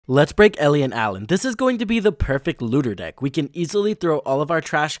Let's break Ellie and Alan. This is going to be the perfect looter deck. We can easily throw all of our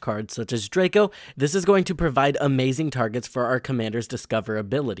trash cards such as Draco. This is going to provide amazing targets for our commander's Discover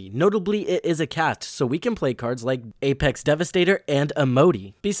ability. Notably, it is a cast, so we can play cards like Apex Devastator and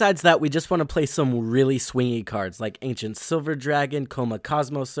Emoti. Besides that, we just want to play some really swingy cards like Ancient Silver Dragon, Coma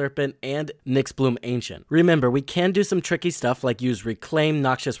Cosmos Serpent, and Nyx Bloom Ancient. Remember, we can do some tricky stuff like use Reclaim,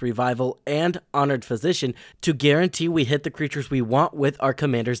 Noxious Revival, and Honored Physician to guarantee we hit the creatures we want with our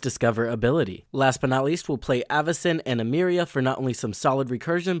commander's Discover ability. Last but not least, we'll play Avacyn and Emiria for not only some solid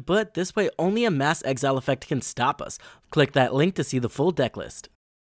recursion, but this way only a mass exile effect can stop us. Click that link to see the full deck list.